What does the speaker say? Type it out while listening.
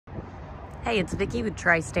Hey, it's Vicki with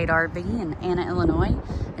Tri-State RV in Anna, Illinois,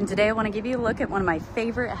 and today I want to give you a look at one of my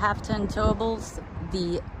favorite half-ton towables,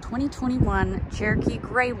 the 2021 Cherokee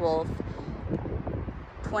Grey Wolf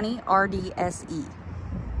 20 RDSE.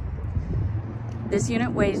 This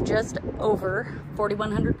unit weighs just over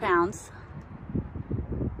 4,100 pounds.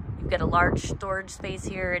 You've got a large storage space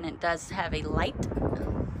here, and it does have a light.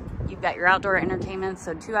 You've got your outdoor entertainment,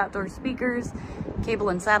 so 2 outdoor speakers, cable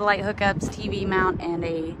and satellite hookups, TV mount, and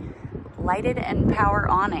a lighted and power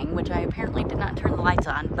awning, which I apparently did not turn the lights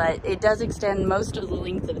on, but it does extend most of the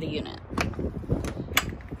length of the unit.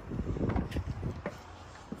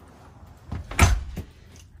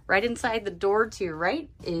 Right inside the door to your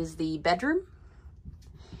right is the bedroom.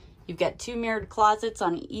 You've got 2 mirrored closets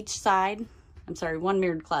on each side. I'm sorry, 1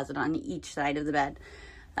 mirrored closet on each side of the bed,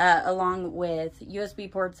 along with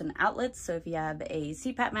USB ports and outlets. So if you have a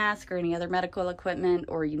CPAP mask or any other medical equipment,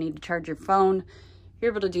 or you need to charge your phone, you're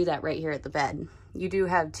able to do that right here at the bed. You do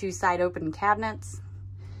have 2 side open cabinets,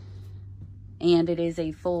 and it is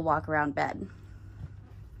a full walk around bed.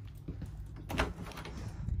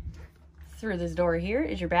 Through this door here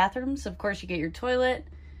is your bathroom. So of course you get your toilet,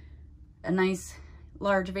 a nice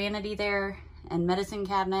large vanity there, and medicine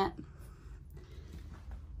cabinet.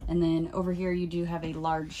 And then over here you do have a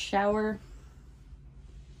large shower,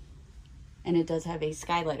 and it does have a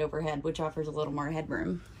skylight overhead, which offers a little more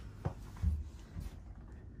headroom.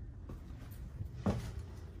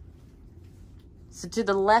 So to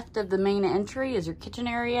the left of the main entry is your kitchen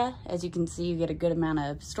area. As you can see, you get a good amount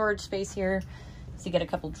of storage space here. So you get a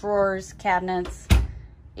couple drawers, cabinets,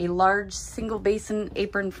 a large single basin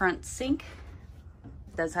apron front sink.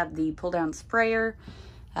 It does have the pull down sprayer,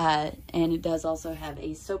 and it does also have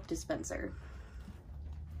a soap dispenser.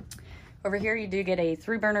 Over here you do get a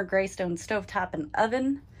 3-burner Greystone stovetop and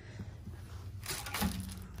oven.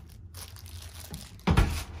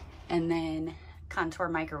 And then Contour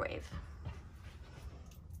microwave.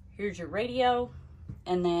 Here's your radio,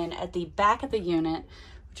 and then at the back of the unit,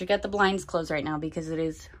 which I got the blinds closed right now because it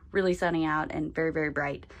is really sunny out and very, very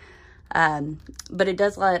bright, but it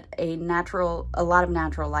does let a lot of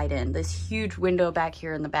natural light in. This huge window back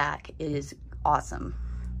here in the back is awesome.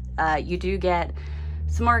 You do get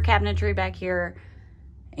some more cabinetry back here,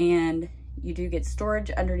 and you do get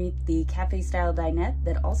storage underneath the cafe style dinette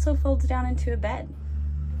that also folds down into a bed.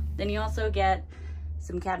 Then you also get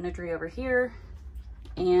some cabinetry over here,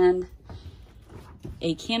 and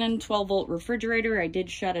a Canon 12-volt refrigerator. I did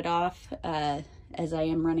shut it off as I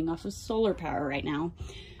am running off of solar power right now,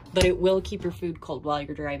 but it will keep your food cold while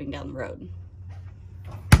you're driving down the road.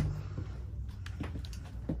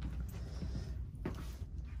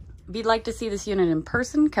 If you'd like to see this unit in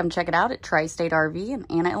person, come check it out at Tri-State RV in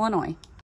Anna, Illinois.